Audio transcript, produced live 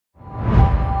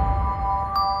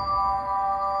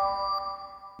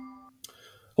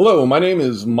Hello, my name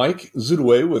is Mike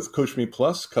Zudaway with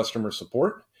CoachMePlus Customer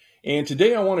Support, and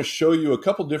today I want to show you a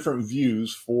couple different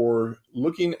views for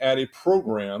looking at a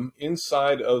program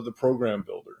inside of the Program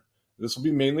Builder. This will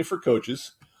be mainly for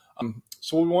coaches.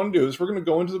 So what we want to do is we're going to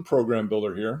go into the Program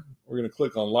Builder here. We're going to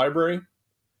click on Library,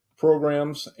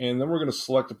 Programs, and then we're going to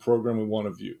select the program we want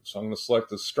to view. So I'm going to select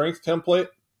the Strength template.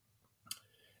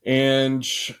 And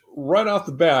right off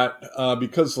the bat,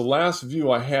 because the last view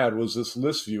I had was this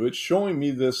list view, it's showing me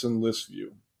this in list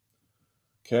view.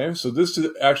 Okay, so this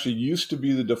actually used to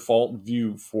be the default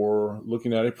view for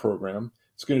looking at a program.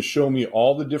 It's going to show me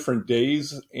all the different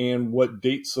days and what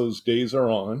dates those days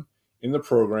are on in the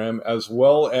program, as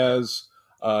well as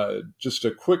just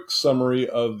a quick summary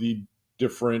of the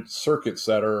different circuits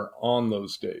that are on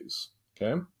those days.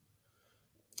 Okay.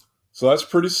 So that's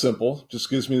pretty simple. Just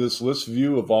gives me this list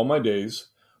view of all my days.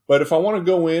 But if I want to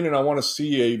go in and I want to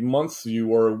see a month view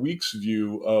or a week's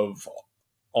view of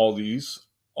all these,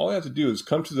 all I have to do is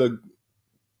come to the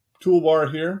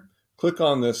toolbar here, click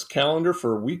on this calendar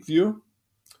for a week view.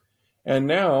 And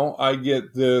now I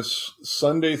get this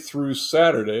Sunday through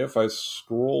Saturday. If I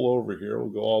scroll over here,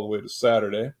 we'll go all the way to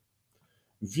Saturday,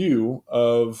 view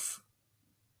of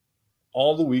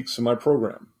all the weeks in my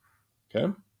program.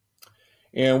 Okay.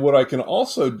 And what I can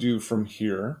also do from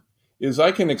here is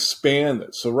I can expand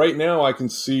it. So right now I can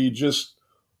see just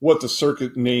what the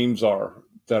circuit names are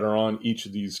that are on each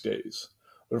of these days.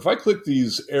 But if I click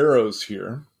these arrows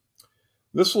here,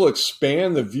 this will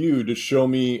expand the view to show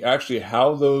me actually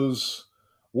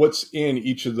what's in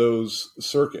each of those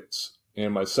circuits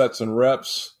and my sets and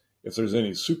reps, if there's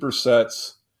any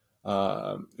supersets,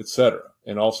 etc.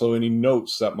 And also any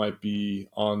notes that might be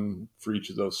on for each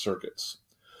of those circuits.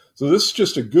 So this is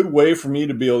just a good way for me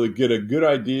to be able to get a good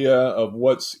idea of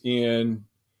what's in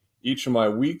each of my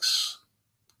weeks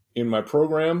in my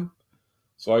program.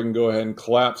 So I can go ahead and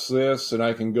collapse this, and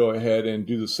I can go ahead and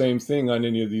do the same thing on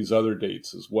any of these other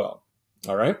dates as well.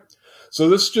 All right. So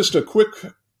this is just a quick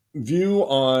view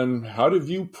on how to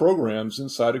view programs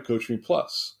inside of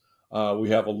CoachMePlus. We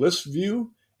have a list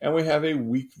view and we have a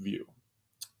week view.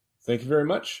 Thank you very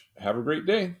much. Have a great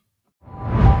day.